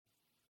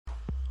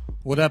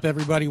What up,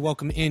 everybody?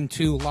 Welcome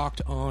into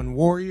Locked On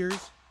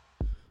Warriors.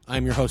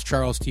 I'm your host,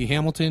 Charles T.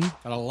 Hamilton.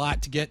 Got a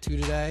lot to get to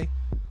today.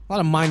 A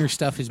lot of minor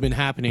stuff has been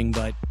happening,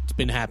 but it's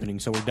been happening,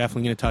 so we're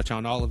definitely going to touch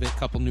on all of it. A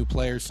couple new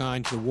players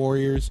signed to the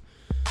Warriors.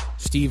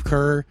 Steve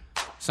Kerr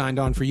signed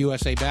on for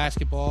USA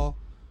Basketball.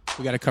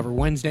 We got to cover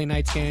Wednesday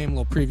night's game,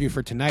 a little preview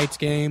for tonight's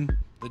game,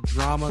 the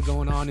drama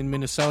going on in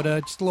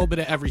Minnesota, just a little bit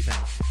of everything.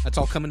 That's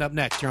all coming up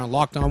next here on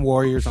Locked On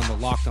Warriors on the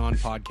Locked On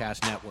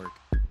Podcast Network.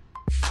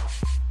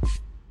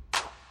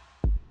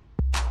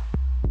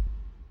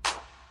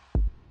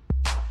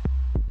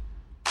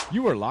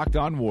 You are Locked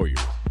On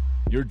Warriors,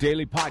 your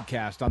daily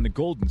podcast on the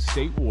Golden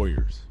State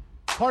Warriors.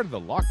 Part of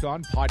the Locked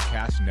On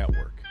Podcast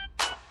Network.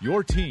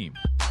 Your team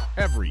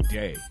every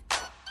day.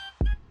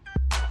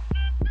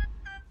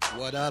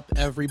 What up,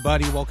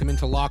 everybody? Welcome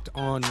into Locked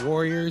On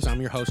Warriors.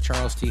 I'm your host,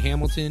 Charles T.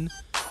 Hamilton.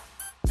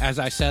 As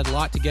I said, a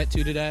lot to get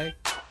to today.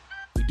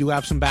 We do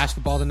have some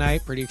basketball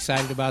tonight. Pretty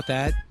excited about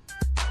that.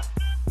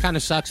 Kind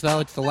of sucks, though.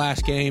 It's the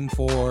last game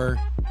for,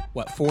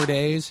 4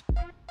 days?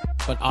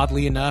 But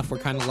oddly enough, we're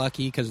kind of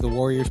lucky because the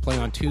Warriors play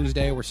on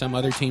Tuesday, where some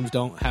other teams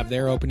don't have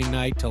their opening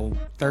night till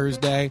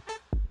Thursday.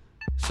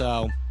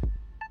 So,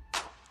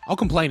 I'll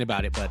complain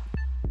about it, but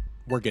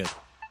we're good.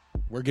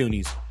 We're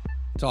Goonies.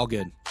 It's all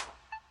good.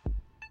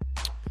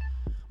 I'm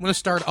going to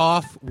start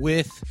off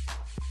with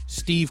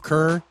Steve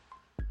Kerr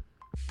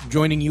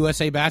joining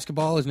USA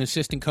Basketball as an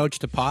assistant coach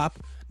to Pop.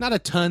 Not a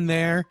ton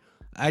there.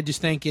 I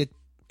just think it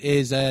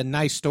is a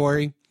nice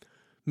story.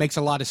 Makes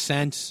a lot of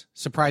sense.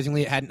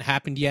 Surprisingly, it hadn't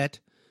happened yet.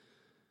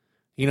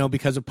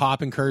 Because of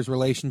Pop and Kerr's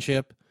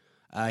relationship.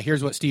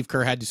 Here's what Steve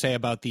Kerr had to say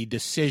about the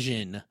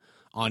decision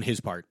on his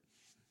part.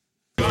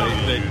 They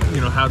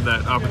had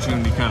that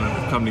opportunity kind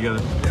of come together.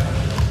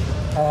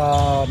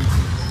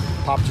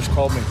 Pop just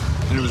called me.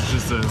 And it was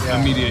just an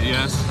immediate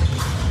yes?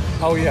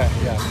 Oh, yeah.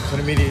 It's an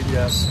immediate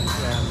yes.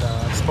 And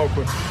I spoke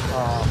with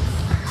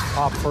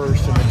Pop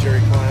first and then Jerry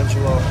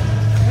Colangelo.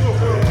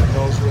 And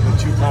those were the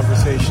two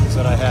conversations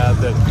that I had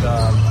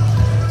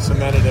that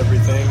cemented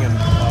everything. And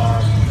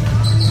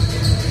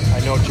I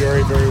know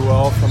Jerry very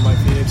well from my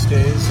Phoenix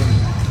days, and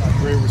I have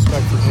great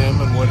respect for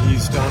him and what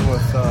he's done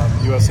with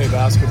USA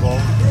Basketball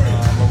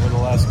over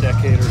the last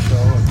decade or so.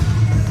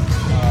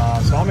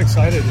 And, so I'm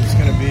excited. It's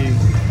going to be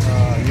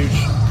a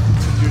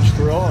huge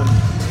thrill. And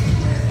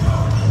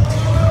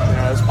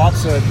as Pop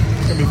said,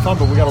 it's going to be fun,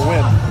 but we got to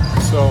win.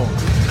 So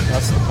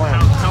that's the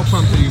plan. How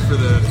pumped are you for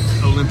the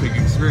Olympic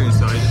experience,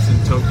 though? It's in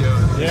Tokyo.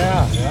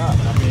 Yeah.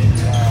 I mean,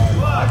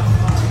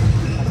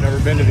 I've never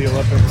been to the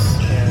Olympics,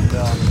 and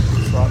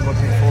so I'm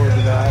looking forward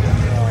to that,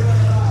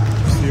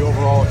 and just the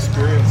overall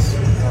experience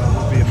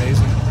will be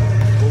amazing.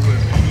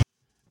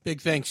 Big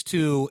thanks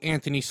to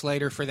Anthony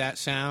Slater for that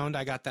sound.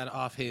 I got that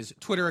off his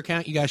Twitter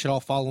account. You guys should all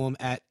follow him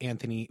at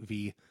Anthony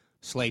V.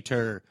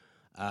 Slater.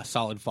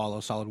 Solid follow,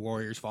 solid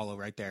Warriors follow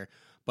right there.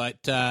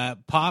 But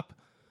Pop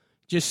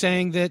just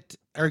saying that,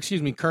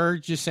 Kerr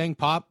just saying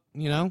Pop,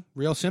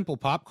 real simple.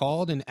 Pop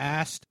called and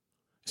asked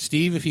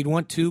Steve if he'd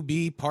want to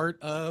be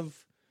part of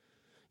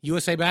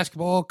USA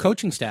Basketball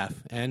coaching staff,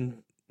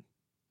 and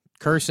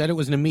Kerr said it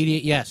was an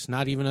immediate yes,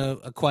 not even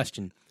a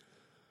question.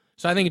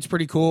 So I think it's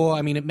pretty cool.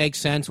 I mean, it makes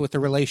sense with the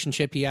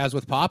relationship he has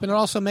with Pop, and it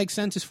also makes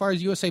sense as far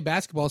as USA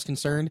Basketball is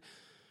concerned,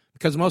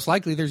 because most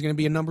likely there's going to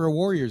be a number of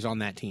Warriors on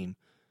that team.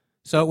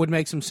 So it would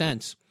make some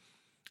sense.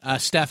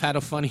 Steph had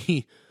a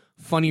funny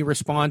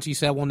response. He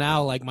said, well,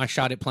 now, my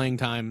shot at playing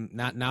time,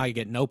 now I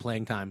get no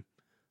playing time.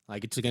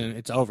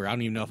 It's over. I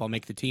don't even know if I'll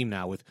make the team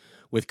now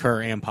with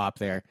Kerr and Pop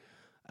there.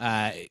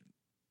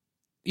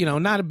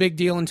 Not a big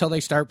deal until they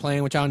start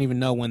playing, which I don't even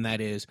know when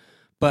that is.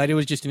 But it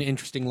was just an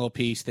interesting little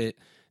piece that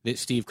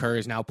Steve Kerr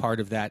is now part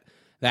of that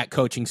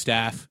coaching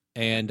staff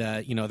and,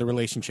 the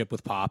relationship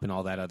with Pop and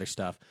all that other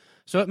stuff.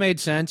 So it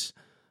made sense,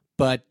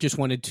 but just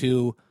wanted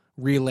to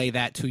relay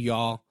that to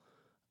y'all.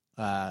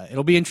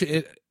 It'll be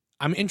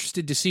I'm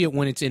interested to see it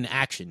when it's in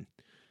action.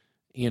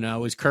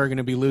 Is Kerr going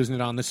to be losing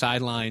it on the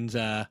sidelines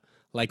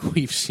like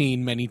we've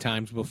seen many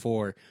times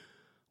before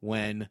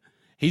when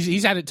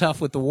He's had it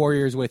tough with the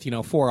Warriors with,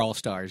 4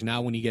 All-Stars.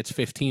 Now when he gets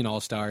 15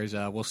 All-Stars,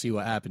 we'll see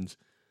what happens.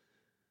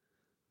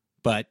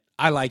 But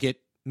I like it.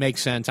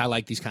 Makes sense. I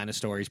like these kind of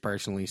stories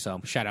personally.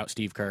 So shout out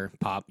Steve Kerr,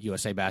 Pop,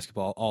 USA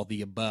Basketball, all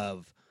the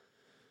above.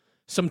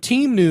 Some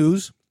team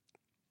news.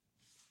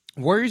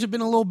 Warriors have been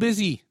a little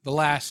busy the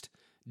last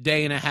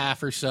day and a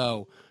half or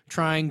so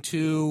trying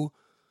to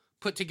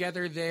put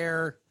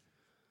together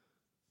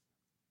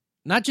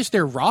not just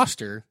their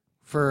roster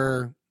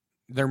for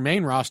their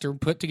main roster,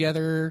 put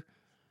together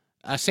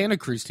a Santa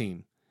Cruz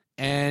team.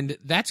 And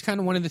that's kind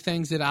of one of the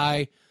things that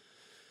I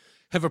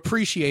have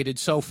appreciated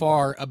so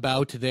far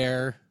about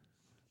their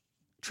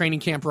training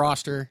camp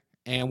roster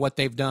and what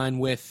they've done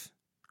with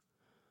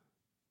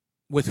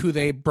who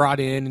they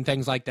brought in and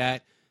things like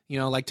that.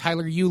 Like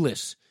Tyler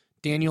Ulis,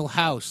 Daniel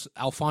House,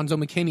 Alfonso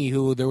McKinney,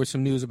 who there was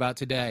some news about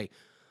today.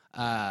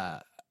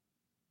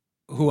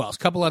 Who else? A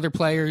couple other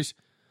players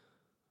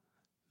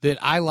that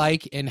I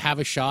like and have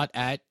a shot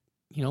at,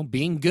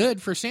 being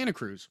good for Santa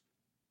Cruz.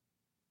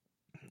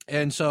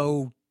 And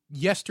so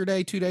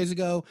yesterday, 2 days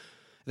ago,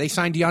 they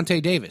signed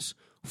Deontay Davis,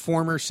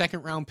 former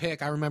second-round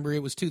pick. I remember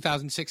it was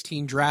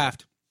 2016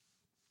 draft.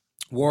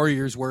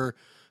 Warriors were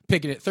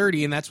picking at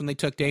 30, and that's when they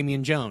took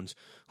Damian Jones,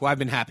 who I've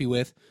been happy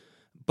with.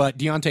 But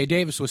Deontay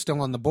Davis was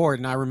still on the board,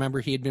 and I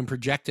remember he had been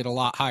projected a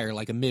lot higher,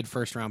 like a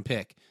mid-first-round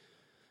pick.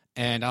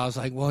 And I was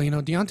like, well,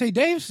 Deontay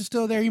Davis is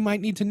still there. You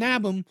might need to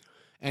nab him.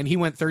 And he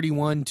went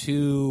 31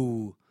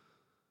 to,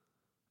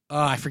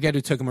 I forget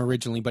who took him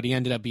originally, but he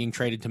ended up being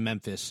traded to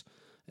Memphis.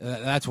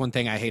 That's one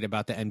thing I hate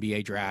about the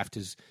NBA draft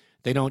is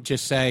they don't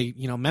just say,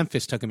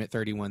 Memphis took him at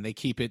 31. They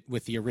keep it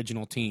with the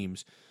original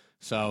teams.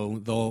 So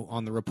they'll,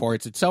 on the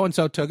reports, it's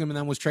so-and-so took him and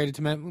then was traded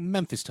to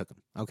Memphis took him,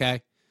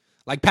 okay?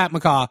 Like Pat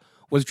McCaw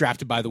was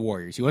drafted by the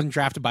Warriors. He wasn't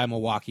drafted by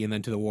Milwaukee and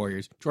then to the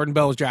Warriors. Jordan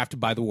Bell was drafted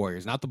by the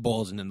Warriors, not the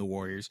Bulls and then the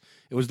Warriors.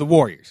 It was the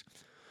Warriors.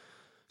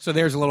 So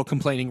there's a little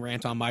complaining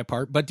rant on my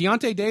part. But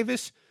Deontay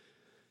Davis,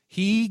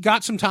 he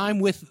got some time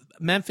with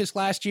Memphis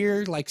last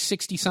year, like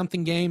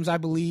 60-something games, I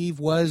believe,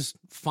 was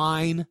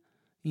fine,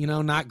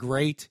 not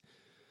great.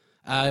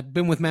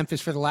 Been with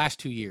Memphis for the last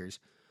 2 years.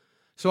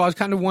 So I was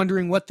kind of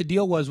wondering what the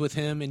deal was with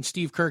him, and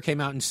Steve Kerr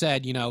came out and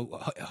said,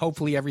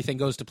 hopefully everything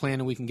goes to plan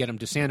and we can get him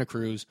to Santa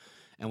Cruz,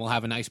 and we'll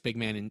have a nice big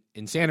man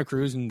in Santa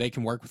Cruz, and they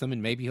can work with him,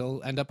 and maybe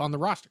he'll end up on the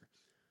roster.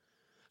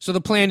 So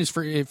the plan is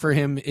for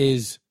him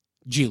is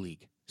G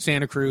League,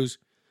 Santa Cruz,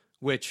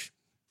 which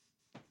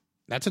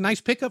that's a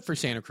nice pickup for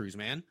Santa Cruz,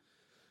 man.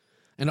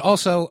 And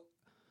also,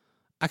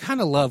 I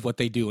kind of love what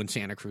they do in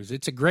Santa Cruz.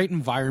 It's a great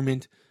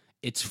environment.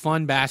 It's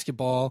fun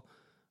basketball.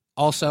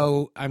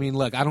 Also,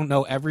 look, I don't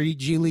know every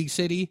G League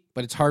city,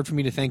 but it's hard for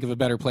me to think of a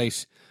better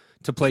place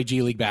to play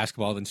G League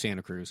basketball than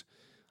Santa Cruz.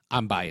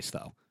 I'm biased,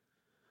 though.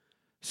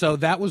 So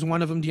that was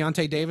one of them,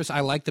 Deontay Davis.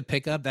 I like the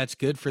pickup. That's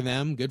good for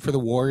them, good for the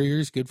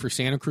Warriors, good for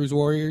Santa Cruz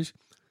Warriors.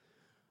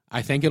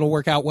 I think it'll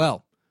work out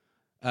well.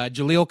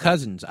 Jaleel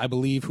Cousins, I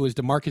believe, who is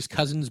DeMarcus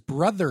Cousins'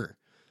 brother,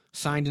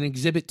 signed an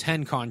Exhibit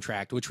 10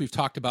 contract, which we've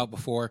talked about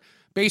before.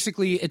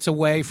 Basically, it's a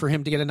way for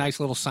him to get a nice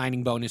little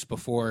signing bonus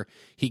before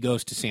he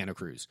goes to Santa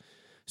Cruz.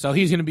 So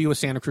he's going to be with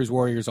Santa Cruz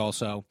Warriors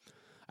also.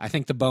 I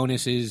think the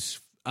bonus is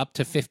up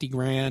to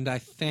 $50,000, I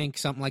think,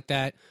 something like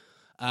that.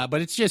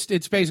 But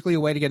it's basically a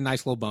way to get a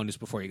nice little bonus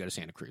before you go to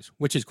Santa Cruz,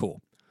 which is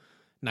cool.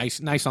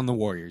 Nice on the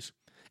Warriors.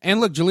 And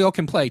look, Jaleel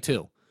can play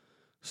too.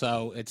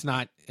 So it's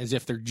not as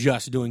if they're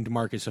just doing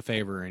DeMarcus a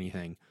favor or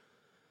anything.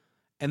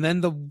 And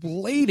then the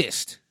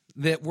latest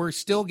that we're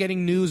still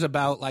getting news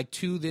about, like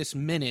to this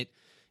minute,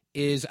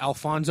 is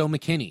Alfonso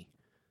McKinney.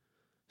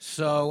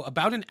 So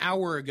about an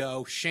hour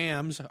ago,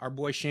 Shams, our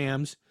boy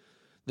Shams,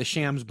 the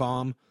Shams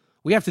bomb.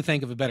 We have to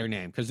think of a better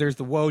name because there's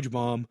the Woj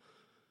bomb.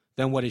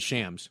 Then what is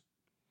Shams?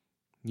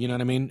 You know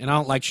what I mean? And I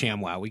don't like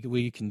ShamWow.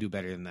 We can do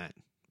better than that.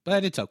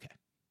 But it's okay.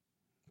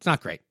 It's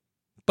not great,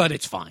 but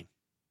it's fine.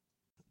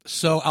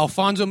 So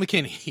Alfonso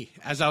McKinney,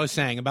 as I was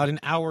saying, about an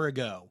hour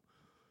ago,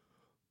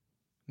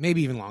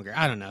 maybe even longer.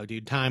 I don't know,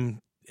 dude.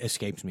 Time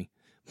escapes me.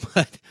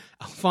 But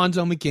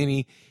Alfonso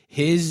McKinney,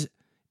 his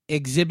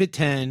Exhibit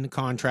 10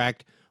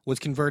 contract was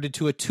converted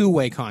to a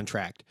two-way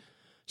contract.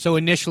 So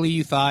initially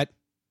you thought,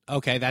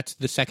 okay, that's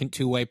the second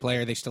two-way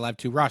player. They still have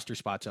 2 roster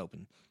spots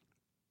open.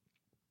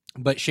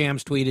 But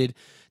Shams tweeted,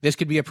 this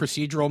could be a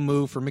procedural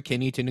move for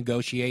McKinney to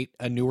negotiate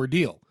a newer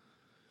deal,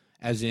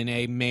 as in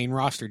a main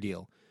roster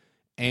deal.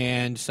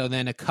 And so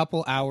then a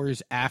couple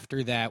hours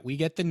after that, we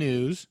get the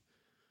news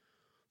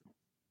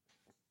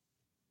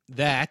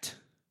that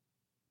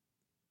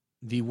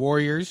the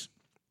Warriors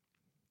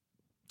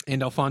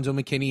and Alfonso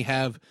McKinney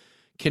have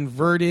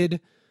converted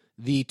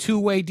the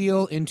two-way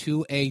deal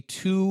into a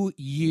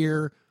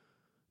 2-year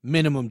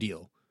minimum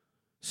deal.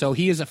 So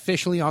he is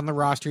officially on the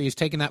roster. He's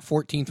taken that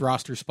 14th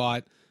roster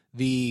spot.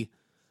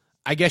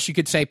 I guess you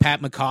could say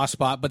Pat McCaw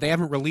spot, but they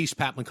haven't released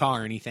Pat McCaw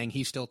or anything.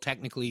 He's still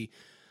technically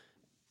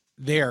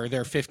their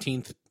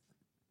 15th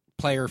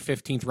player,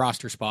 15th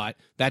roster spot.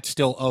 That's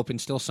still open,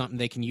 still something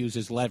they can use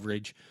as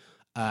leverage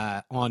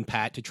on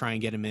Pat to try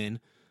and get him in.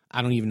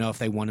 I don't even know if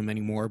they want him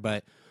anymore,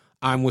 but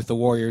I'm with the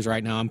Warriors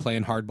right now. I'm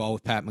playing hardball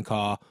with Pat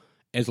McCaw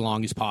as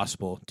long as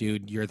possible.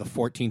 Dude, you're the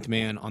 14th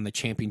man on the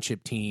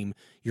championship team.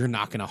 You're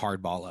not going to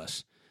hardball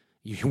us.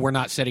 We're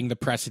not setting the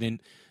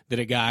precedent that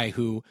a guy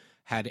who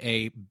had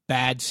a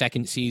bad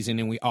second season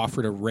and we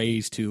offered a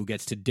raise to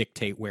gets to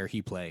dictate where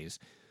he plays.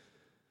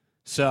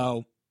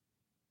 So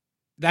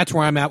that's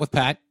where I'm at with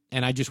Pat,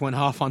 and I just went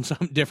off on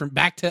something different.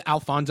 Back to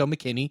Alfonso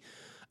McKinney.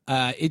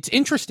 It's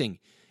interesting.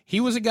 He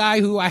was a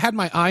guy who I had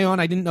my eye on.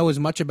 I didn't know as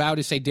much about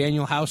as, say,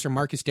 Daniel House or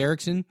Marcus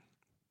Derrickson,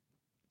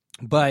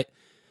 but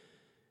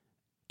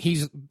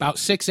he's about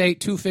 6'8",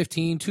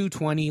 215,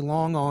 220,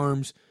 long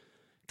arms,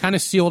 kind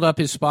of sealed up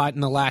his spot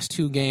in the last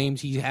 2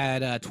 games. He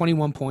had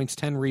 21 points,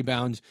 10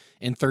 rebounds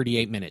in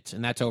 38 minutes,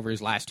 and that's over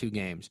his last 2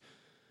 games.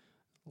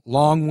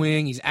 Long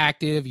wing, he's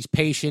active, he's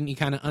patient, he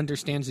kind of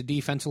understands the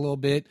defense a little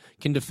bit,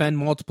 can defend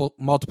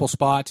multiple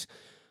spots,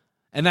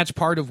 and that's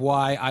part of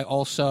why I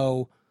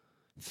also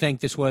think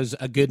this was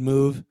a good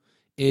move,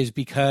 is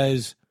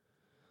because,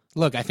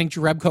 look, I think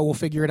Jerebko will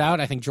figure it out.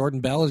 I think Jordan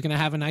Bell is going to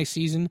have a nice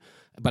season,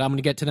 but I'm going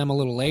to get to them a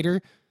little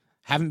later.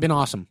 haven't been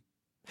awesome.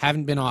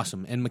 And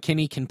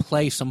McKinney can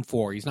play some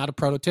 4. He's not a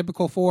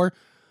prototypical 4,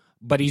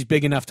 but he's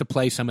big enough to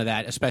play some of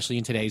that, especially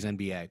in today's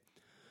NBA.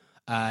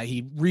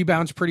 He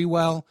rebounds pretty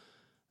well.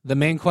 The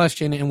main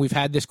question, and we've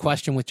had this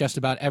question with just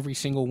about every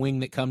single wing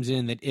that comes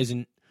in that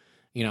isn't,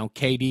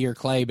 KD or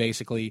Clay,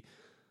 basically,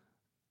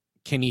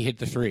 can he hit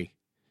the 3?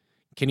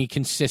 Can he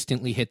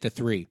consistently hit the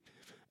 3?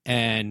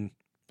 And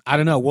I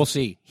don't know. We'll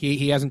see.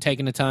 He hasn't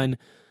taken a ton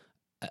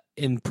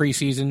in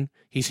preseason.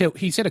 He's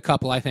hit a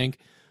couple, I think,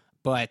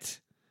 but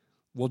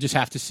we'll just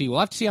have to see. We'll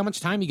have to see how much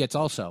time he gets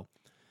also.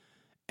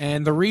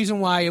 And the reason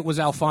why it was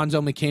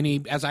Alfonso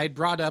McKinney, as I had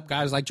brought up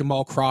guys like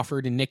Jamal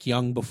Crawford and Nick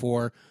Young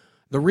before,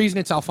 the reason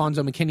it's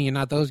Alfonso McKinney and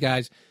not those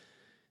guys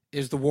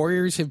is the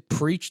Warriors have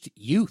preached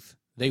youth.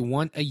 They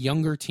want a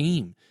younger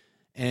team.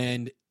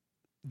 And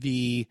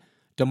the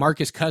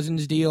DeMarcus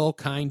Cousins deal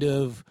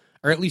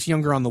or at least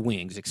younger on the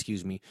wings,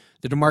 the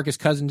DeMarcus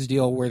Cousins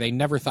deal where they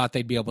never thought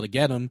they'd be able to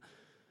get him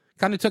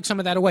kind of took some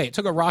of that away. It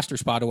took a roster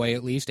spot away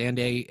at least and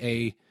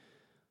a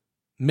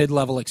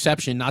mid-level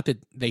exception. Not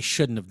that they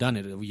shouldn't have done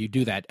it. You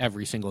do that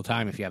every single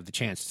time if you have the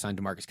chance to sign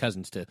DeMarcus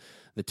Cousins to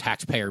the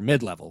taxpayer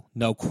mid-level.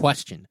 No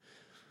question.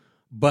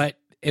 But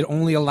it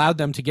only allowed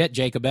them to get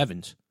Jacob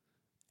Evans.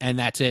 And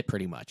that's it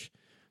pretty much.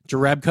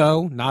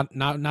 Jerebko,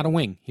 not a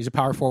wing. He's a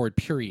power forward,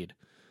 period.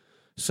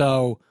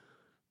 So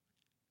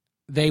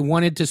they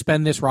wanted to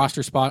spend this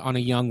roster spot on a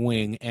young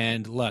wing.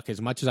 And look,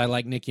 as much as I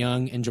like Nick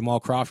Young and Jamal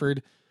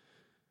Crawford,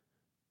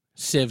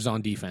 sieves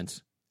on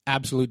defense.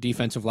 Absolute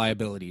defensive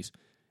liabilities.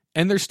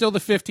 And there's still the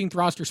 15th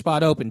roster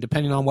spot open,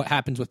 depending on what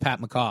happens with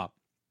Pat McCaw.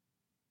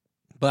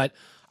 But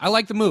I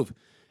like the move.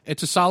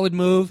 It's a solid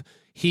move.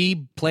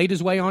 He played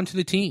his way onto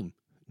the team.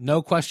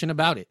 No question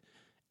about it.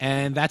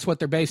 And that's what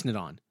they're basing it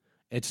on.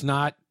 It's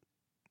not,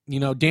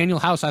 Daniel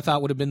House I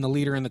thought would have been the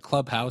leader in the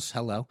clubhouse,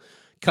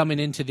 coming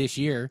into this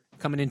year,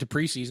 coming into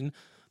preseason.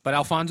 But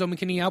Alfonso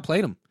McKinney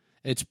outplayed him.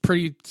 It's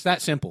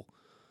that simple.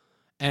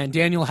 And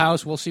Daniel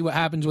House, we'll see what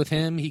happens with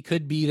him. He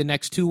could be the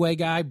next two-way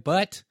guy.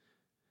 But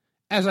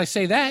as I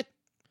say that,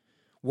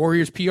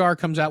 Warriors PR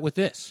comes out with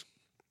this.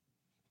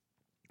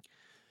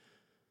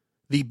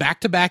 The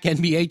back-to-back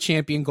NBA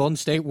champion Golden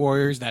State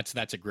Warriors,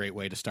 that's a great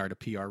way to start a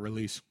PR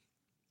release.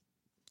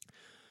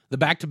 The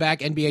back-to-back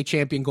NBA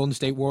champion Golden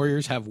State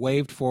Warriors have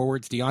waived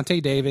forwards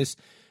Deontay Davis,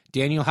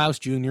 Daniel House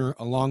Jr.,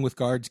 along with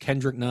guards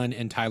Kendrick Nunn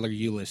and Tyler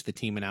Ulis, the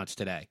team announced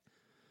today.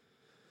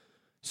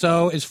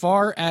 So as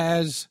far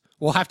as,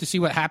 we'll have to see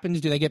what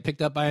happens. Do they get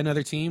picked up by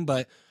another team?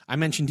 But I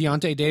mentioned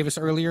Deontay Davis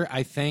earlier.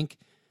 I think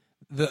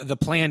the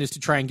plan is to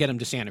try and get him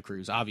to Santa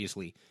Cruz,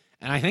 obviously.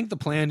 And I think the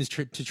plan is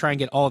to try and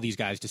get all these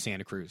guys to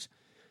Santa Cruz.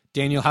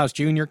 Daniel House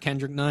Jr.,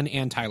 Kendrick Nunn,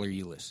 and Tyler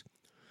Ulis.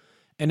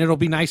 And it'll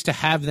be nice to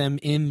have them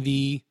in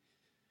the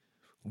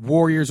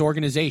Warriors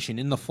organization,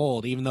 in the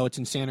fold, even though it's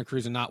in Santa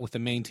Cruz and not with the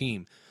main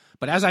team.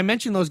 But as I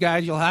mentioned those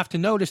guys, you'll have to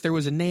notice there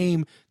was a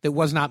name that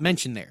was not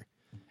mentioned there.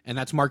 And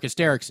that's Marcus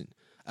Derrickson,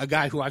 a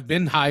guy who I've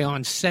been high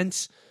on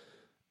since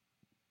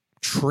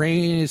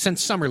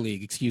Summer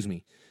League,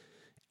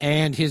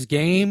 And his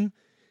game,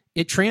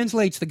 it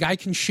translates. The guy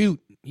can shoot.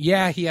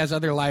 Yeah, he has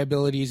other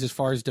liabilities as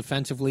far as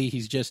defensively.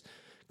 He's just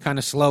kind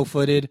of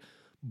slow-footed,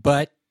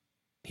 but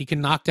he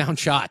can knock down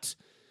shots,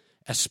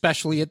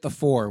 especially at the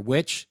 4,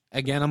 which,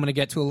 again, I'm going to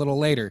get to a little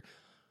later.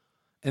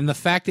 And the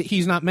fact that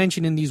he's not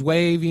mentioned in these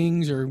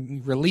waivings or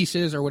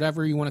releases or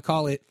whatever you want to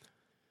call it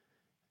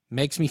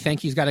makes me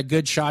think he's got a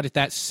good shot at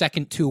that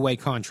second two-way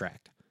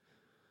contract.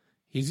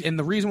 And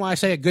the reason why I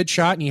say a good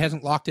shot and he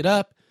hasn't locked it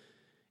up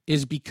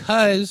is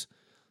because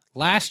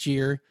last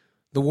year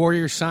the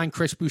Warriors signed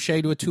Chris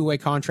Boucher to a two-way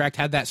contract,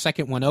 had that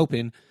second one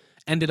open,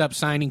 ended up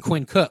signing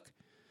Quinn Cook.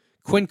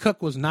 Quinn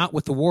Cook was not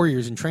with the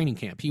Warriors in training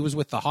camp. He was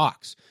with the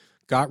Hawks.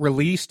 Got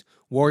released.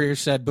 Warriors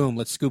said, boom,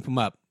 let's scoop him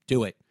up.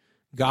 Do it.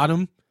 Got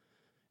him,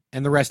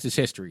 and the rest is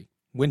history.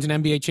 Wins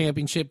an NBA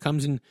championship,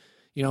 comes and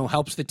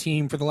helps the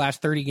team for the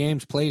last 30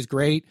 games, plays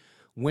great,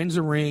 wins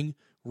a ring,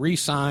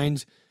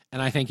 re-signs, and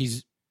I think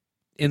he's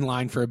in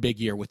line for a big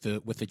year with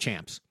the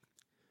champs.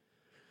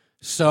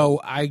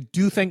 So I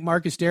do think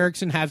Marcus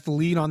Derrickson has the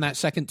lead on that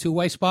second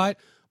two-way spot,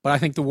 but I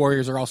think the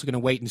Warriors are also going to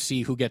wait and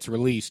see who gets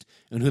released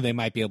and who they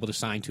might be able to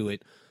sign to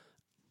it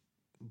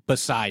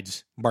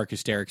besides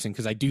Marcus Derrickson,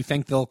 because I do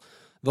think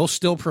they'll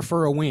still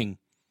prefer a wing.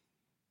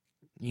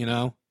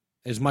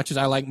 As much as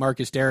I like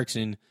Marcus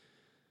Derrickson,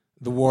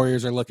 the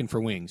Warriors are looking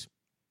for wings.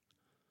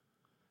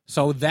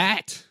 So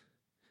that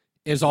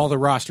is all the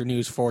roster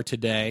news for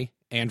today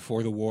and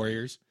for the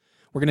Warriors.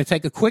 We're going to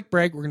take a quick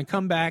break. We're going to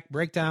come back,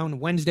 break down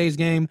Wednesday's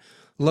game,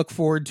 look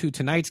forward to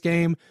tonight's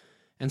game,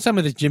 and some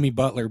of this Jimmy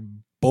Butler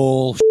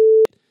bullshit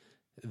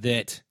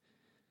that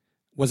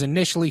was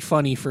initially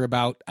funny for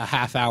about a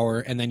half hour,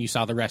 and then you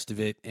saw the rest of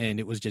it, and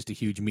it was just a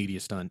huge media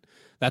stunt.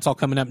 That's all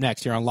coming up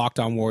next here on Locked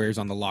On Warriors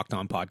on the Locked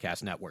On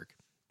Podcast Network.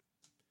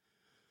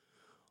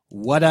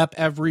 What up,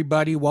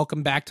 everybody?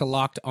 Welcome back to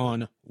Locked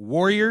On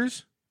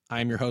Warriors.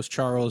 I'm your host,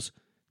 Charles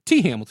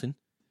T. Hamilton.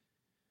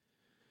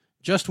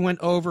 Just went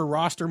over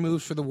roster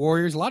moves for the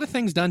Warriors. A lot of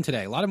things done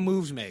today. A lot of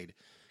moves made.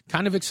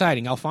 Kind of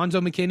exciting.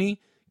 Alfonso McKinney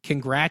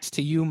congrats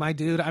to you, my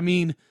dude. I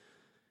mean,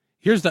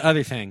 here's the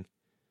other thing.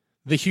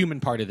 The human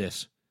part of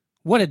this.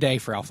 What a day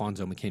for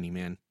Alfonso McKinney,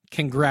 man.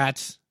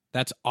 Congrats.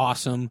 That's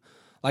awesome.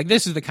 Like,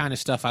 this is the kind of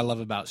stuff I love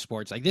about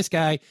sports. Like, this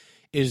guy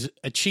is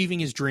achieving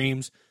his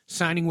dreams,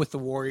 signing with the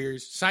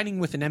Warriors, signing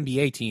with an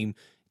NBA team,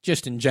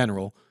 just in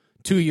general.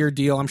 2-year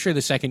deal. I'm sure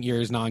the second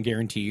year is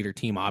non-guaranteed or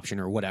team option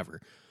or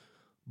whatever.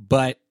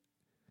 But,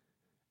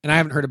 and I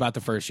haven't heard about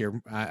the first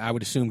year. I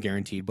would assume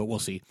guaranteed, but we'll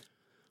see.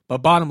 But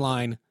bottom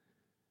line,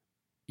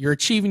 you're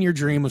achieving your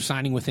dream of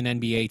signing with an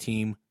NBA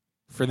team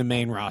for the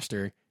main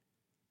roster.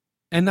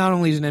 And not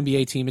only is an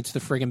NBA team, it's the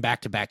friggin'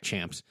 back-to-back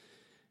champs.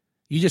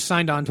 You just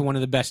signed on to one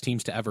of the best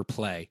teams to ever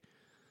play.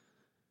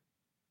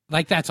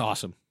 Like, that's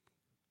awesome.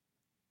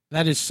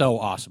 That is so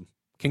awesome.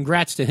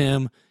 Congrats to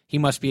him. He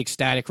must be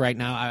ecstatic right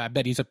now. I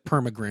bet he's a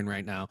permagrin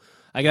right now.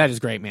 Like, that is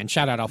great, man.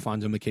 Shout out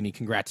Alfonso McKinney.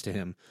 Congrats to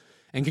him.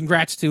 And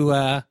congrats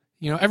to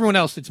everyone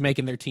else that's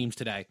making their teams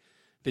today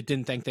that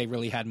didn't think they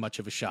really had much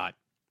of a shot.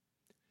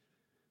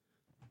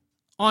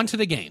 On to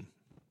the game.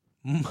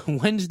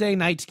 Wednesday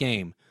night's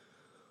game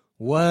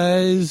it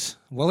was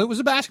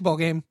a basketball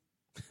game.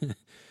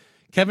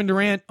 Kevin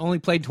Durant only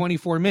played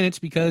 24 minutes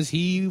because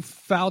he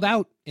fouled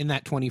out in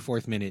that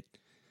 24th minute.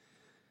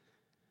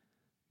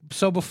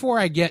 So before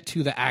I get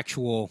to the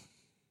actual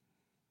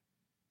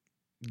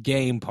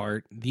game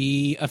part,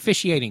 the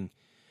officiating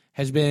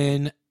has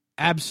been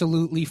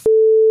absolutely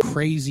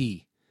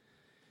crazy.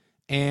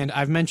 And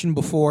I've mentioned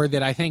before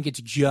that I think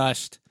it's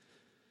just,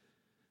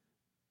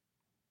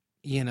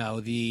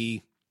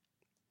 the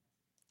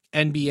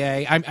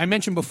NBA. I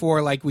mentioned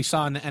before, like we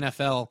saw in the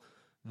NFL,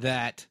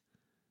 that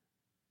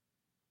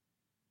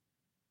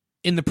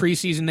in the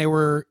preseason they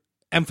were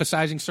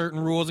emphasizing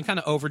certain rules and kind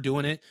of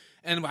overdoing it.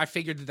 And I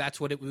figured that that's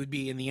what it would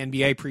be in the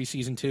NBA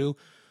preseason too.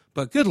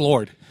 But good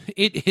Lord,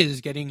 it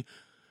is getting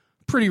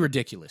pretty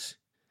ridiculous.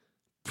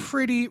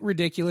 Pretty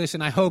ridiculous.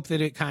 And I hope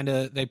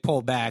that they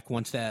pull back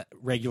once that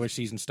regular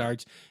season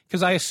starts,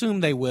 because I assume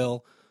they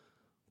will.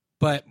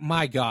 But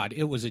my God,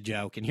 it was a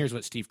joke. And here's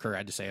what Steve Kerr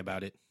had to say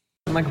about it.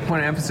 Like a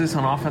point of emphasis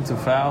on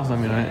offensive fouls. I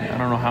mean, I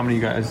don't know how many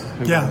of you guys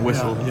have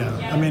whistled.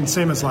 Yeah. I mean,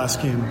 same as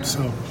last game.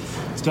 So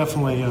it's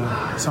definitely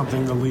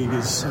something the league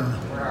is,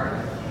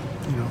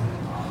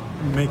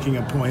 making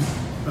a point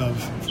of,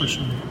 for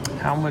sure.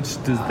 How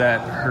much does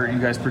that hurt you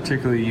guys,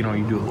 particularly, you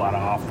do a lot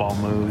of off-ball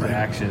moves, right,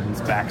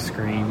 actions, back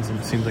screens, and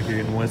it seems like you're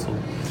getting whistled.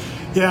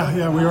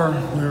 Yeah, we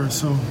are.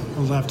 So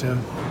we'll have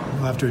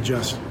to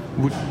adjust.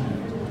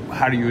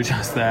 How do you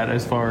adjust that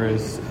as far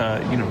as,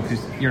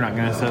 because you're not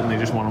going to suddenly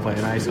just want to play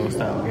an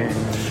ISO-style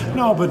game?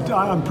 No, but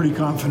I'm pretty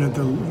confident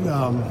that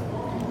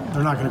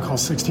they're not going to call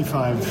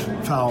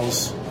 65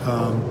 fouls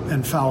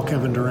and foul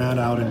Kevin Durant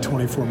out in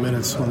 24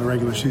 minutes when the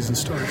regular season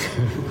starts.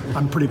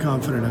 I'm pretty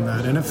confident in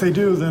that. And if they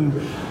do, then,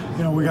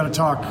 we got to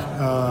talk.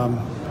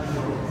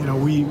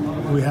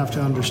 We have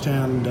to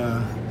understand,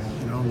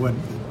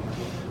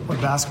 what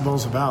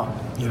basketball's about.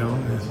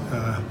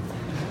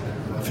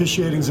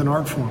 Officiating's an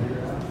art form.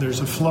 There's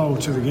a flow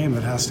to the game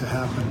that has to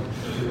happen.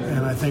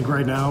 And I think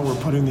right now we're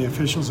putting the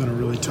officials in a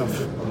really tough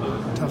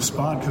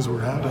spot, because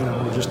we're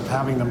just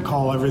having them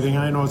call everything.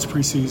 I know it's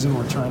preseason.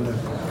 We're trying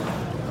to,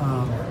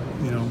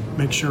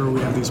 make sure we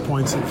have these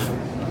points of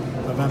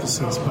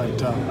emphasis. But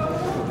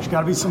there's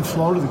got to be some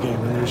flow to the game,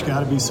 and there's got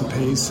to be some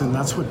pace, and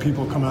that's what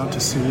people come out to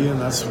see, and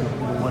that's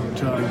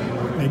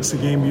what makes the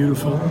game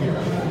beautiful.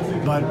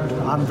 But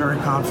I'm very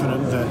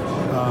confident that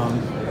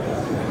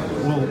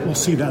we'll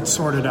see that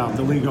sorted out.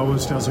 The league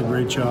always does a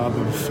great job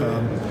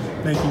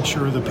of making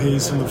sure the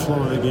pace and the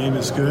flow of the game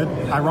is good.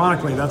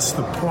 Ironically, that's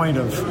the point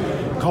of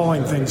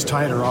calling things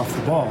tighter off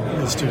the ball,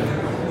 is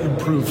to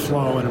improve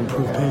flow and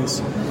improve pace.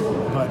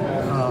 But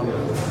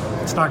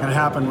it's not going to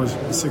happen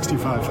with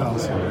 65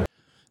 fouls.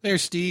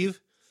 There's Steve.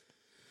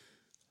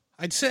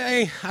 I'd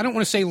say, I don't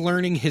want to say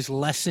learning his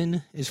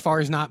lesson as far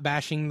as not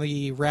bashing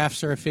the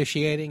refs or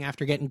officiating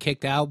after getting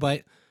kicked out,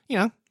 but,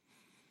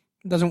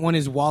 doesn't want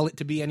his wallet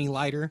to be any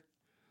lighter.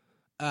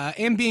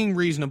 And being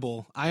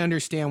reasonable, I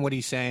understand what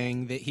he's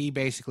saying, that he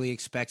basically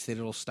expects that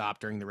it'll stop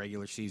during the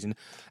regular season.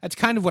 That's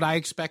kind of what I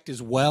expect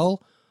as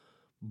well,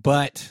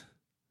 but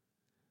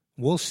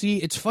we'll see.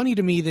 It's funny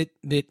to me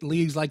that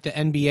leagues like the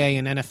NBA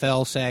and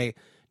NFL say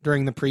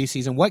during the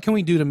preseason, what can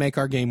we do to make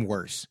our game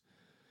worse?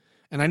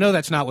 And I know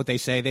that's not what they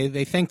say.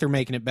 They think they're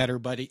making it better,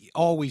 but it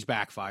always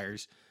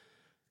backfires.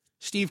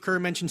 Steve Kerr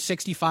mentioned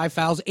 65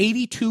 fouls.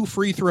 82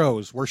 free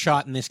throws were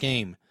shot in this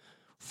game.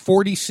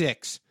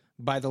 46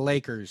 by the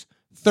Lakers.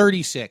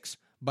 36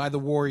 by the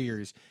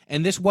Warriors.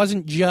 And this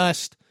wasn't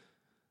just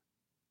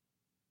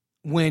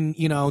when,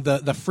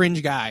 the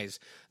fringe guys,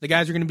 the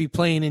guys are going to be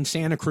playing in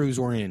Santa Cruz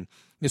were in.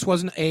 This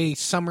wasn't a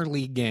summer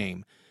league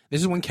game.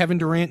 This is when Kevin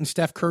Durant and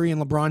Steph Curry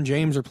and LeBron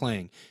James are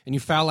playing, and you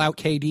foul out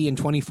KD in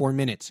 24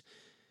 minutes.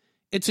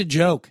 It's a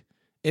joke.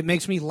 It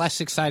makes me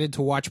less excited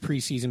to watch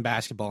preseason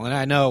basketball. And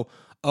I know,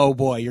 oh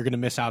boy, you're going to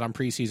miss out on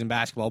preseason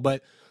basketball.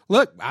 But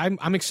look,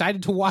 I'm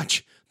excited to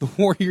watch the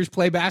Warriors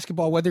play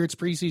basketball, whether it's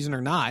preseason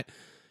or not.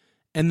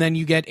 And then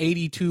you get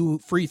 82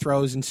 free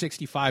throws and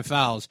 65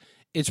 fouls.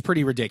 It's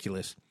pretty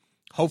ridiculous.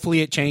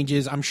 Hopefully it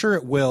changes. I'm sure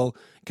it will,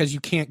 because you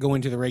can't go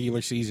into the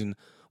regular season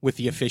with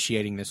the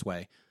officiating this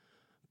way.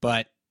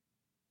 But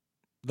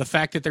the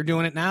fact that they're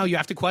doing it now, you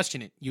have to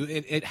question it.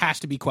 It has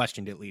to be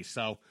questioned at least.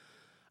 So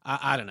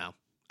I don't know.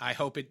 I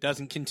hope it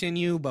doesn't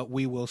continue, but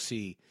we will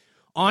see.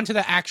 On to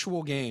the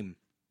actual game.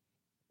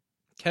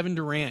 Kevin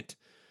Durant,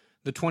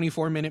 the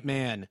 24-minute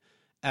man,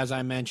 as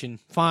I mentioned,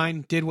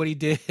 fine, did what he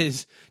did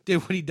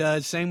what he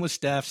does. Same with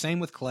Steph,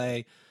 same with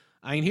Clay.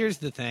 I mean, here's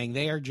the thing.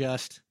 They're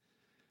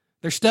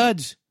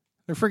studs.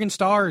 They're friggin'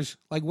 stars.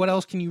 Like, what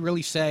else can you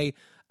really say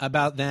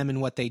about them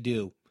and what they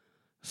do?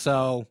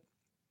 So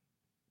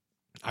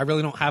I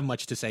really don't have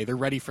much to say. They're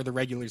ready for the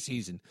regular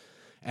season,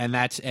 and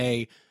that's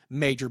a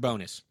major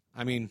bonus.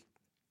 I mean,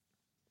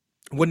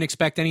 wouldn't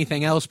expect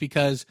anything else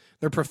because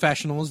they're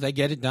professionals. They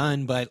get it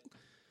done, but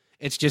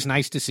it's just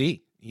nice to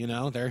see. You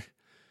know, they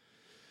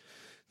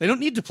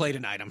don't need to play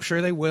tonight. I'm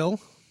sure they will,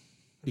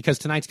 because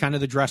tonight's kind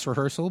of the dress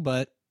rehearsal,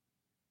 but,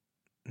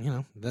 you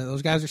know,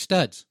 those guys are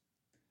studs.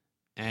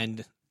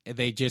 And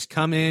they just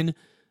come in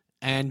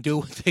and do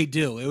what they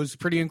do. It was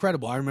pretty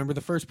incredible. I remember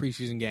the first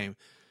preseason game.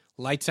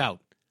 Lights out.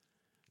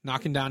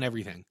 Knocking down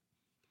everything.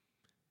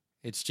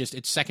 It's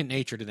second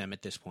nature to them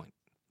at this point.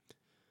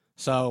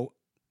 So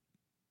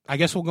I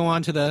guess we'll go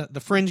on to the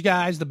fringe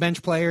guys, the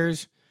bench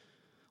players.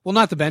 Well,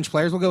 not the bench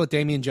players. We'll go with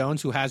Damian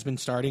Jones, who has been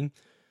starting.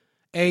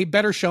 A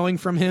better showing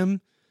from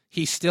him.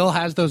 He still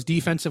has those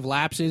defensive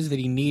lapses that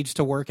he needs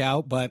to work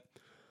out, but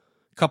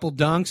a couple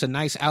dunks, a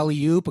nice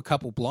alley-oop, a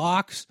couple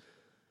blocks.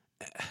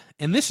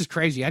 And this is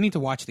crazy. I need to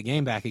watch the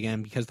game back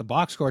again because the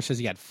box score says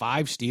he had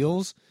 5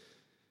 steals,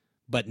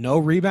 but no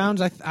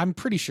rebounds. I'm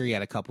pretty sure he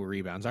had a couple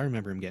rebounds. I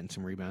remember him getting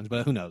some rebounds,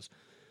 but who knows?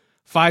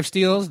 5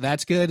 steals,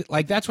 that's good.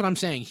 Like, that's what I'm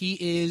saying.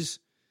 He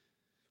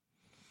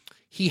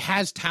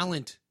has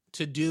talent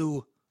to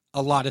do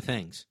a lot of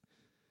things.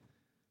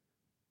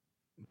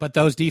 But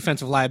those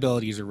defensive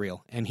liabilities are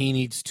real, and he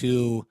needs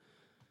to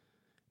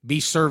be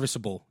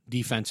serviceable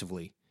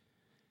defensively.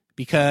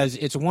 Because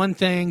it's one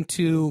thing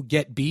to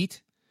get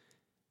beat.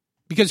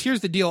 Because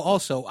here's the deal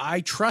also,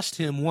 I trust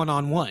him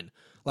one-on-one.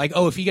 Like,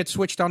 if he gets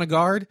switched on a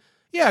guard,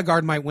 yeah, a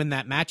guard might win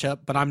that matchup,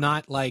 but I'm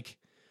not, like,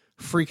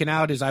 freaking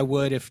out as I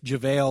would if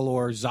JaVale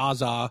or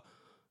Zaza,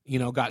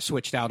 got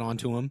switched out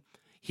onto him.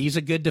 He's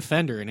a good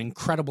defender, an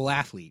incredible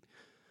athlete.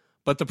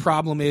 But the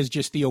problem is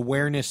just the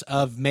awareness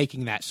of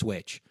making that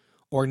switch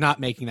or not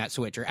making that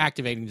switch or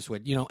activating the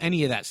switch,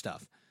 any of that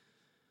stuff.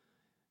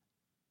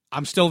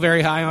 I'm still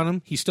very high on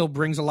him. He still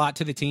brings a lot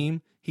to the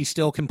team. He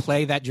still can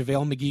play that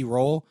JaVale McGee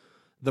role.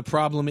 The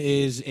problem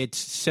is it's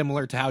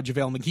similar to how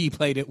JaVale McGee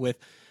played it with,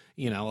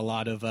 a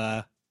lot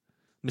of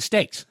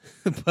mistakes.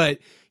 But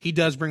he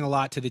does bring a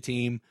lot to the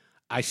team.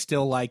 I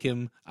still like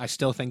him. I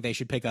still think they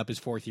should pick up his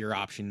 4th-year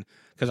option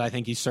because I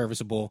think he's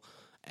serviceable.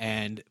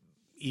 And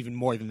even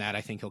more than that,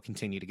 I think he'll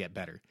continue to get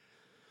better.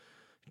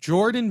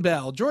 Jordan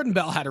Bell. Jordan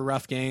Bell had a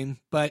rough game,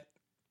 but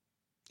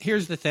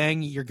here's the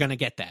thing. You're going to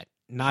get that.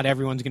 Not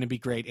everyone's going to be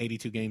great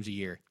 82 games a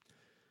year.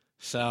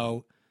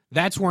 So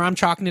that's where I'm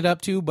chalking it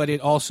up to, but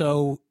it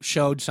also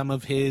showed some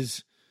of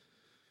his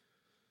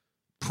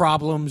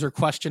problems or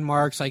question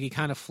marks. Like he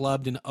kind of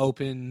flubbed an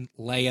open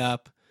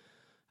layup.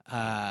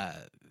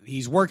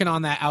 He's working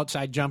on that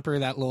outside jumper,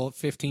 that little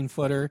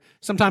 15-footer.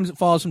 Sometimes it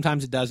falls,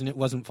 sometimes it doesn't. It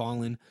wasn't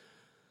falling.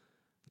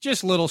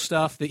 Just little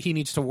stuff that he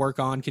needs to work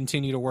on,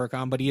 continue to work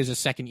on, but he is a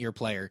second-year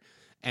player,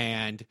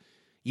 and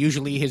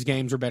usually his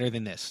games are better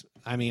than this.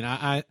 I mean,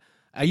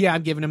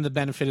 I'm giving him the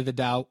benefit of the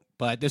doubt,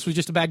 but this was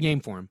just a bad game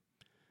for him.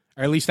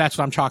 Or at least that's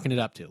what I'm chalking it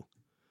up to.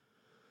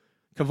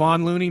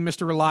 Kevon Looney,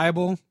 Mr.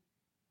 Reliable.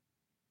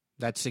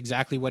 That's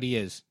exactly what he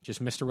is.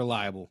 Just Mr.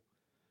 Reliable.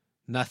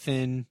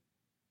 Nothing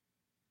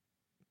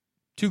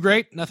too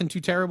great, nothing too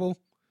terrible.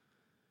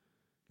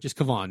 Just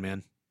Kevon,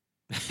 man.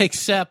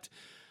 Except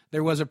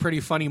there was a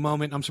pretty funny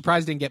moment. I'm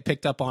surprised he didn't get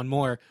picked up on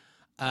more.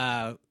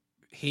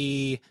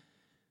 He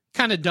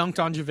kind of dunked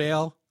on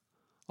JaVale.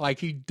 Like,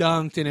 he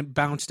dunked and it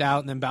bounced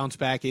out and then bounced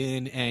back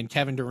in, and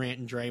Kevin Durant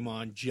and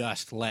Draymond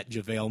just let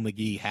JaVale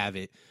McGee have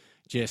it.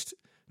 Just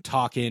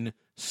talking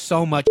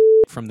so much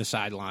from the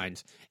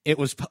sidelines. It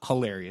was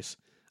hilarious.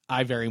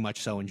 I very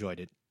much so enjoyed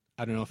it.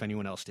 I don't know if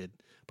anyone else did,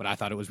 but I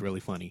thought it was really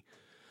funny.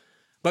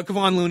 But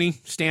Kevon Looney,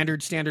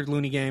 standard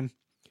Looney game.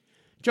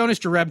 Jonas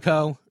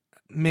Jerebko,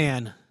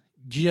 man,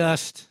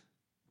 just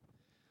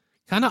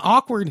kind of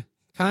awkward,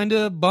 kind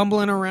of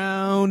bumbling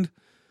around.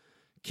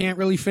 Can't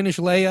really finish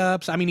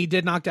layups. I mean, he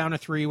did knock down a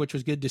 3, which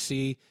was good to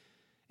see.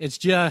 It's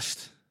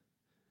just,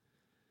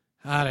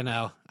 I don't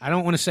know. I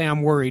don't want to say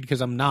I'm worried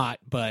because I'm not,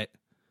 but,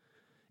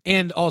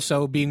 and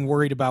also being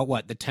worried about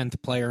the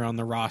 10th player on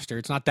the roster.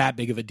 It's not that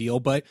big of a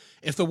deal, but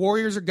if the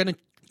Warriors are going to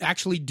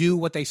actually do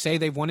what they say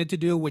they've wanted to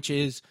do, which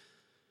is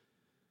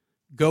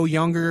go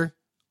younger,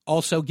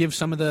 also give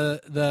some of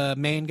the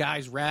main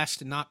guys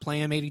rest and not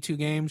play them 82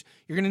 games,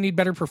 you're going to need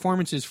better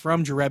performances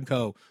from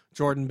Jerebko,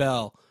 Jordan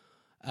Bell,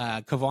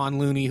 Kevon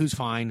Looney, who's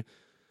fine.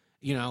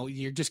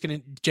 You're just going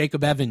to,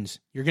 Jacob Evans,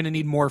 you're going to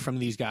need more from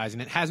these guys.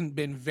 And it hasn't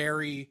been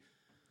very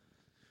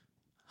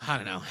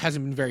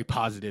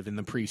positive in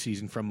the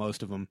preseason from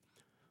most of them.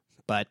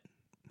 But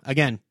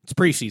again, it's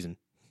preseason.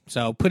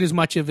 So put as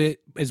much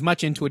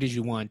into it as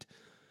you want.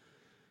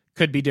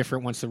 Could be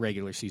different once the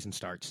regular season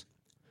starts.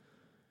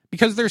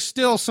 Because there's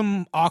still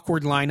some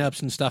awkward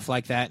lineups and stuff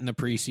like that in the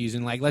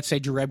preseason. Like, let's say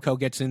Jerebko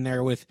gets in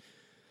there with,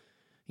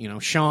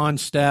 Sean,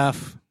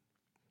 Steph,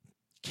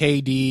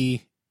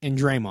 KD, and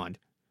Draymond.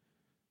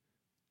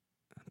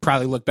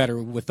 Probably look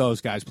better with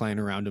those guys playing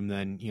around him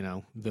than,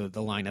 the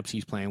lineups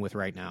he's playing with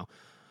right now.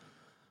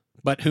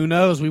 But who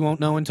knows? We won't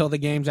know until the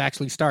games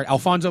actually start.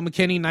 Alfonso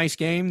McKinney, nice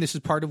game. This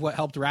is part of what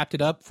helped wrap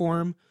it up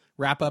for him,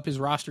 wrap up his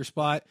roster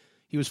spot.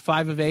 He was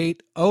 5 of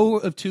 8, 0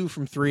 of 2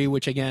 from 3,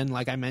 which, again,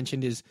 like I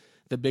mentioned, is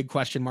the big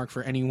question mark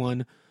for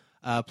anyone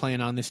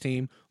playing on this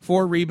team.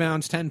 4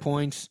 rebounds, 10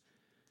 points.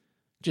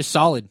 Just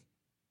solid.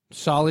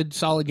 Solid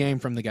game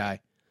from the guy.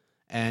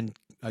 And,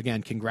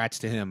 again, congrats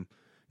to him.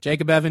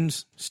 Jacob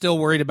Evans, still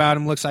worried about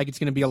him. Looks like it's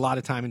going to be a lot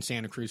of time in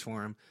Santa Cruz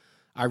for him.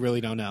 I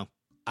really don't know.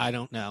 I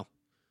don't know.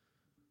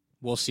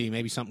 We'll see.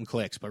 Maybe something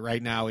clicks. But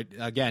right now, it,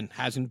 again,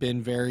 hasn't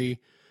been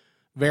very,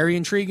 very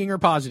intriguing or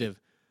positive.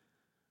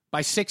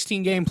 By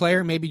 16-game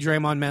player, maybe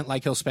Draymond meant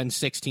like he'll spend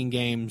 16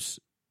 games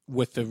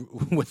with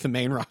the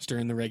main roster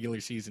in the regular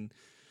season.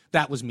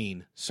 That was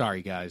mean.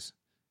 Sorry, guys.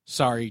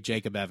 Sorry,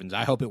 Jacob Evans.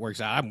 I hope it works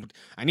out.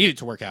 I need it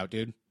to work out,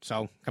 dude.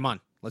 So, come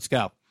on. Let's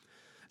go.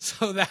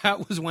 So,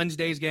 that was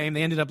Wednesday's game.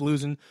 They ended up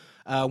losing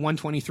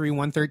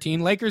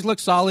 123-113. Lakers look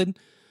solid.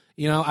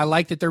 I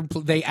like that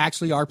they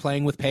actually are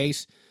playing with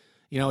pace.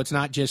 It's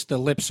not just the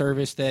lip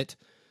service that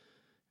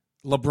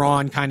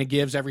LeBron kind of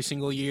gives every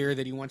single year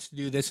that he wants to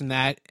do this and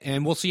that.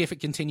 And we'll see if it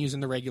continues in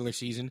the regular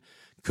season.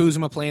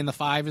 Kuzma playing the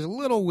 5 is a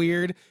little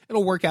weird.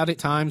 It'll work out at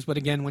times, but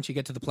again, once you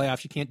get to the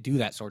playoffs, you can't do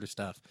that sort of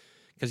stuff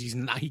because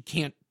he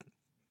can't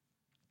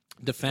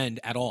defend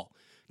at all.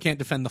 Can't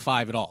defend the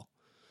 5 at all.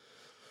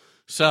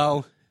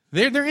 So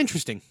they're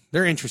interesting.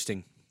 They're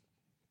interesting.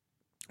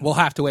 We'll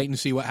have to wait and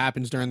see what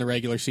happens during the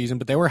regular season,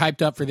 but they were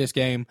hyped up for this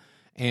game.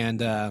 And,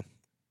 the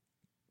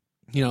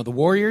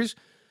Warriors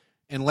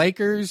and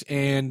Lakers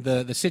and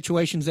the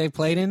situations they've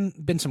played in,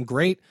 been some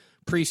great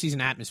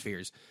preseason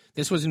atmospheres.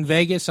 This was in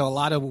Vegas, so a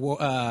lot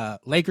of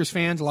Lakers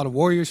fans, a lot of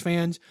Warriors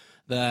fans.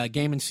 The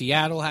game in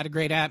Seattle had a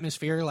great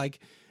atmosphere. Like,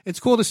 it's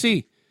cool to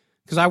see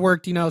because I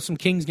worked, some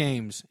Kings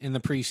games in the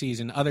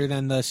preseason other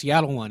than the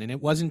Seattle one, and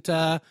it wasn't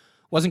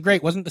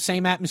great. Wasn't the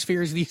same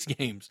atmosphere as these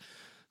games.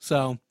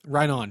 So,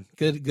 right on.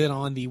 Good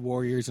on the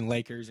Warriors and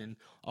Lakers and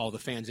all the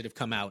fans that have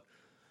come out.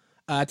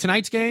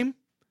 Tonight's game,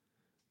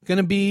 going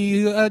to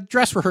be a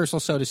dress rehearsal,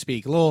 so to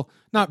speak. A little,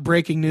 not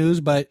breaking news,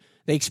 but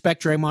they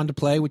expect Draymond to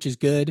play, which is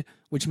good,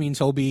 which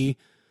means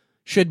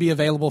should be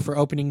available for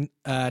opening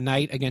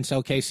night against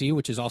OKC,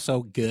 which is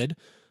also good,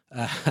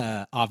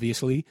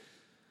 obviously.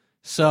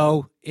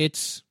 So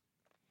it's,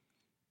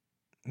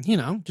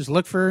 just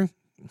look for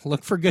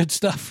good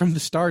stuff from the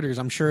starters.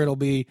 I'm sure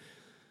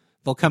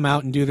they'll come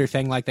out and do their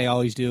thing like they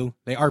always do.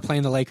 They are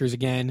playing the Lakers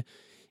again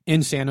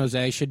in San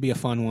Jose. Should be a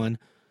fun one.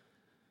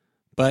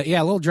 But,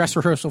 yeah, a little dress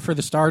rehearsal for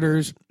the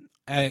starters.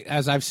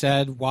 As I've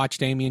said, watch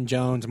Damian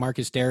Jones,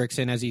 Marcus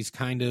Derrickson as he's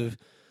kind of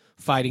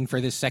fighting for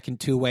this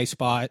second two-way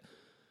spot.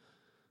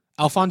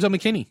 Alfonso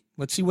McKinney,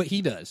 let's see what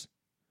he does.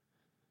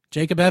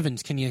 Jacob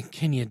Evans, can you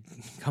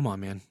come on,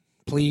 man.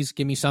 Please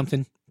give me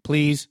something.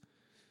 Please.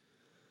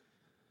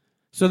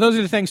 So those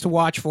are the things to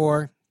watch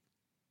for.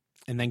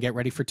 And then get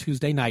ready for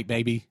Tuesday night,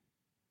 baby.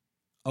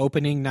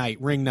 Opening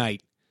night, ring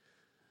night.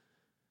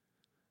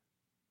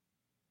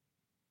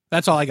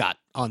 That's all I got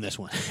on this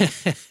one.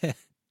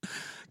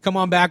 Come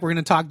on back. We're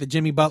going to talk the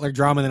Jimmy Butler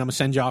drama, then I'm going to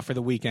send you off for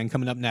the weekend.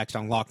 Coming up next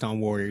on Locked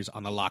On Warriors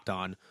on the Locked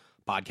On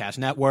Podcast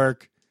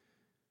Network.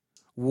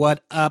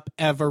 What up,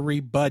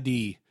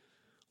 everybody?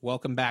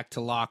 Welcome back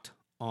to Locked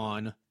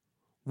On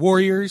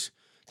Warriors.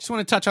 Just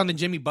want to touch on the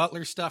Jimmy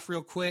Butler stuff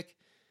real quick.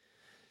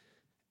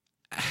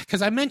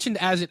 Because I mentioned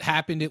as it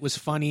happened, it was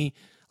funny.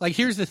 Like,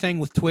 here's the thing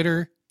with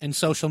Twitter and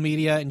social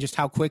media and just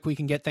how quick we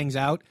can get things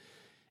out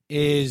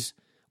is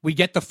we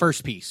get the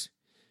first piece.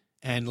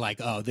 And like,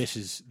 oh, this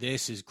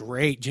is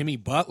great. Jimmy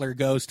Butler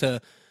goes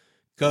to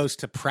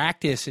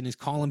practice and is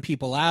calling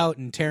people out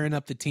and tearing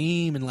up the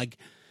team and like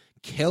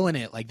killing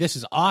it. Like, this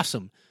is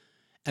awesome.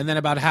 And then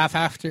about half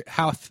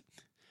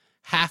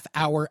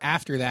hour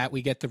after that,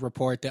 we get the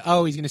report that,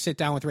 oh, he's going to sit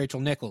down with Rachel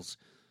Nichols.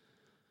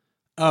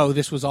 Oh,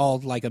 this was all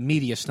like a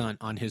media stunt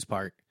on his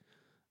part.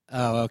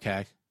 Oh,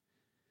 okay.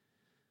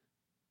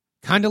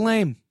 Kind of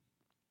lame,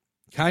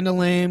 kind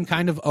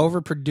of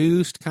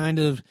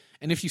overproduced,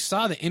 and if you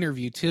saw the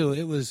interview too,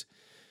 it was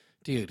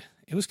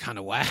kind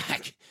of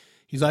whack.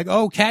 He's like,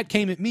 oh, Kat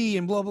came at me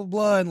and blah, blah,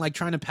 blah, and like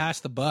trying to pass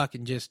the buck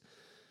and just,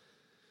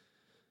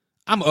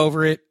 I'm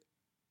over it.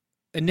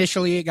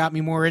 Initially, it got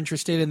me more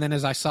interested, and then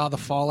as I saw the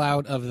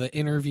fallout of the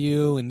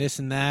interview and this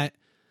and that,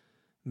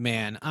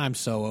 man, I'm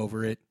so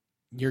over it.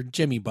 You're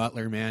Jimmy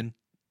Butler, man.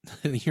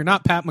 You're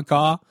not Pat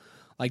McCaw.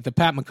 Like, the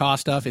Pat McCaw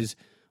stuff is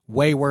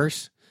way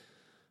worse.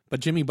 But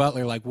Jimmy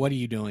Butler, like, what are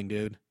you doing,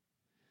 dude?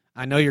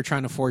 I know you're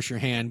trying to force your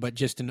hand, but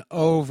just an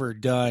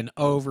overdone,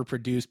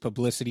 overproduced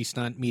publicity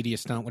stunt, media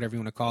stunt, whatever you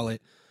want to call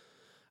it.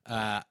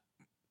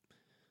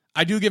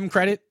 I do give him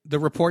credit. The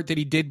report that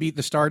he did beat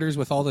the starters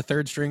with all the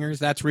third stringers,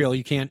 that's real.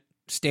 You can't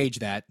stage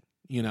that.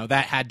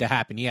 That had to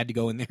happen. He had to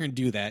go in there and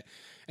do that.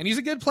 And he's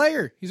a good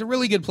player. He's a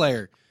really good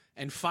player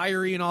and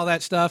fiery and all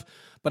that stuff.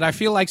 But I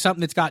feel like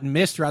something that's gotten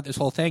missed throughout this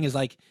whole thing is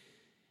like,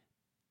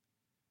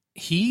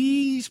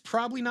 he's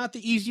probably not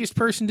the easiest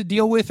person to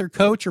deal with or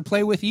coach or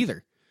play with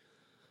either.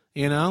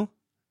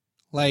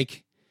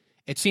 Like,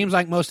 it seems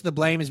like most of the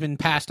blame has been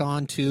passed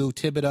on to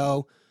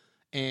Thibodeau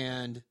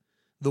and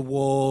the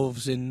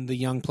Wolves and the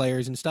young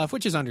players and stuff,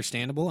 which is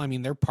understandable. I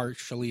mean, they're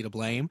partially to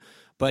blame,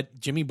 but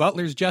Jimmy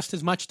Butler's just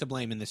as much to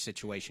blame in this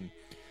situation.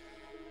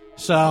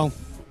 So,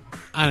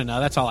 I don't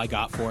know. That's all I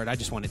got for it. I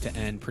just want it to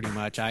end pretty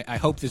much. I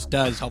hope this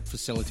does help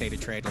facilitate a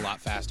trade a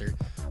lot faster,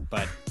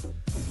 but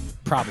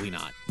probably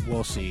not.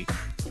 We'll see.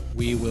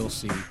 We will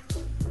see.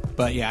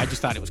 But yeah, I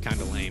just thought it was kind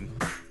of lame.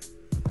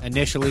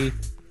 Initially,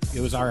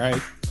 it was all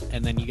right,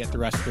 and then you get the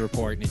rest of the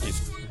report, and it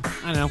just,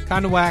 I don't know,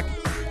 kind of whack.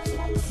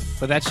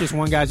 But that's just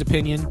one guy's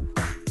opinion.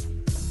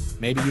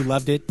 Maybe you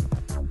loved it.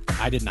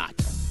 I did not.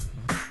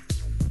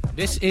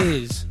 This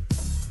is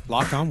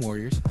Locked On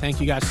Warriors. Thank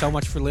you guys so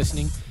much for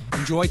listening.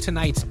 Enjoy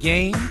tonight's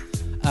game.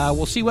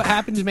 We'll see what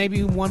happens.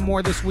 Maybe one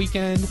more this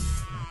weekend.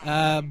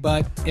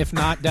 But if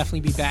not, definitely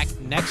be back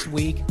next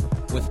week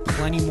with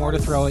plenty more to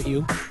throw at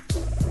you.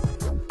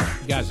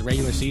 You guys, the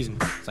regular season,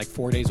 it's like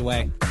 4 days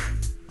away.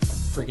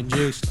 Freaking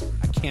juiced.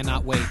 I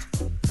cannot wait.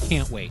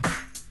 Can't wait.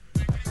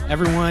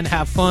 Everyone,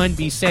 have fun,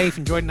 be safe,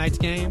 enjoy tonight's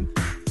game.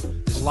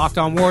 This is Locked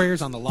On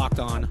Warriors on the Locked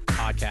On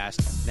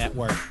Podcast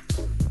Network.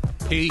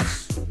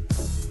 Peace.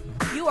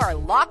 You are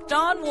Locked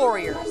On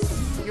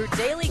Warriors, your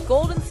daily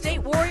Golden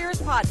State Warriors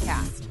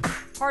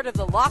podcast. Part of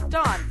the Locked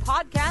On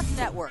Podcast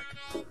Network,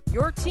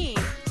 your team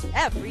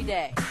every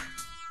day.